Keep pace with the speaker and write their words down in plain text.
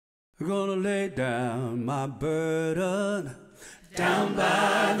Gonna lay down my burden down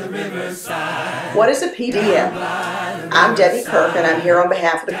by the riverside. What is a PDM? I'm Debbie Kirk, and I'm here on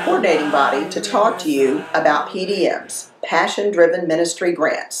behalf of the coordinating body to talk to you about PDMs, Passion-Driven Ministry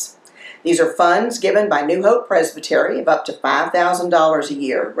Grants. These are funds given by New Hope Presbytery of up to $5,000 a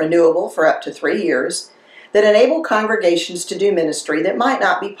year, renewable for up to 3 years, that enable congregations to do ministry that might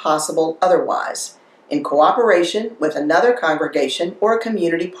not be possible otherwise, in cooperation with another congregation or a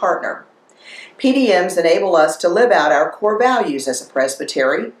community partner. PDMs enable us to live out our core values as a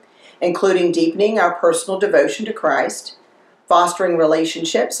presbytery, including deepening our personal devotion to Christ, fostering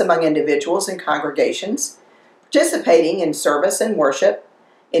relationships among individuals and congregations, participating in service and worship,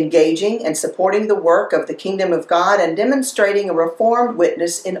 engaging and supporting the work of the kingdom of God, and demonstrating a reformed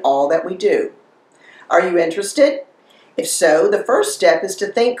witness in all that we do. Are you interested? If so, the first step is to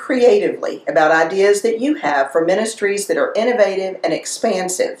think creatively about ideas that you have for ministries that are innovative and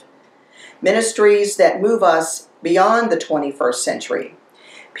expansive, ministries that move us beyond the 21st century.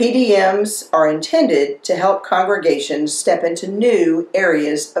 PDMs are intended to help congregations step into new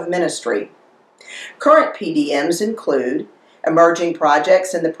areas of ministry. Current PDMs include emerging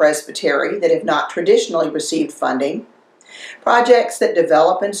projects in the presbytery that have not traditionally received funding, projects that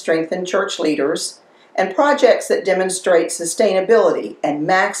develop and strengthen church leaders, and projects that demonstrate sustainability and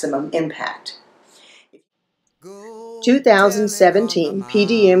maximum impact. 2017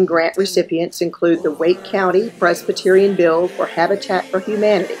 PDM grant recipients include the Wake County Presbyterian Bill for Habitat for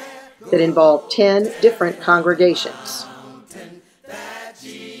Humanity that involved 10 different congregations,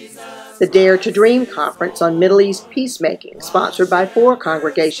 the Dare to Dream Conference on Middle East Peacemaking, sponsored by 4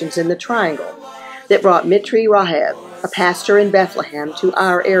 congregations in the Triangle, that brought Mitri Raheb, a pastor in Bethlehem, to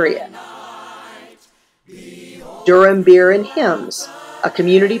our area, Durham Beer and Hymns, a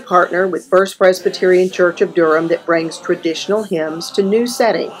community partner with First Presbyterian Church of Durham that brings traditional hymns to new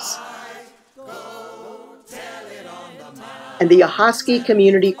settings, and the Ahoskie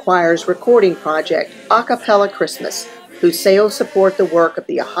Community Choir's recording project, A Cappella Christmas, whose sales support the work of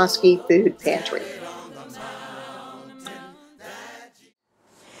the Ahoskie Food Pantry.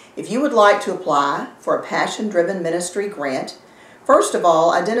 If you would like to apply for a Passion-Driven Ministry grant, first of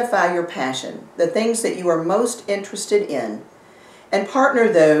all, identify your passion, the things that you are most interested in, and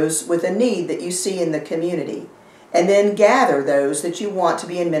partner those with a need that you see in the community, and then gather those that you want to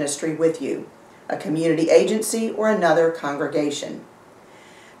be in ministry with you, a community agency or another congregation.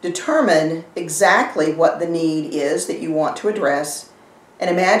 Determine exactly what the need is that you want to address, and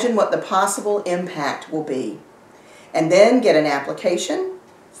imagine what the possible impact will be. And then get an application,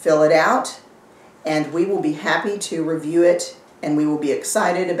 fill it out, and we will be happy to review it, and we will be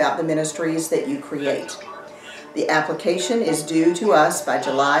excited about the ministries that you create. The application is due to us by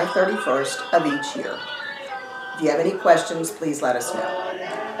July 31st of each year. If you have any questions, please let us know.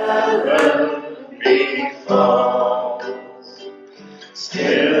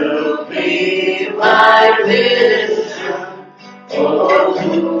 Still be my vision,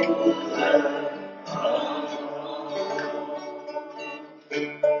 oh,